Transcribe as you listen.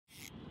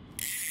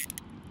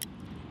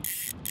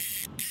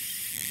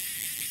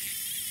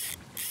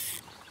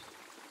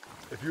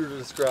if you were to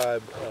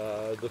describe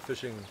the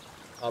fishing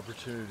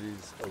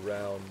opportunities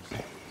around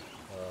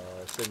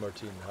St.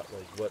 Martin,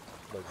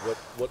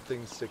 what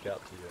things stick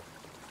out to you?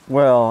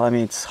 Well, I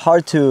mean, it's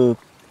hard to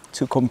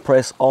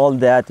compress all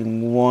that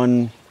in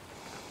one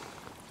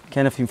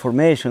kind of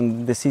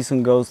information. The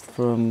season goes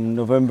from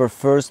November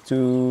 1st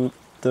to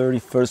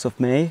 31st of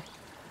May.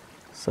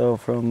 So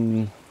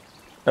from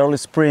early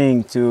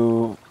spring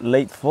to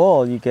late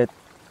fall, you get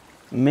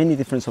many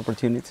different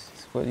opportunities.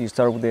 Well, you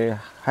start with the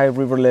high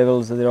river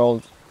levels that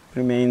all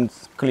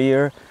remains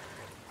clear.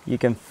 You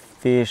can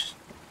fish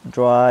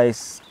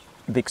dries,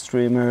 big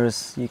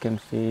streamers, you can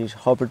fish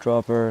hopper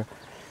dropper,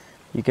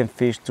 you can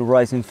fish to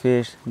rising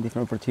fish,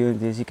 different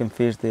opportunities. You can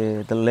fish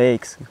the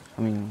lakes,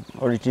 I mean,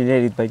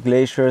 originated by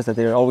glaciers that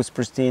they're always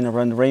pristine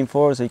around the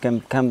rainforest, so you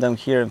can come down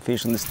here and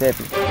fish on the steppe.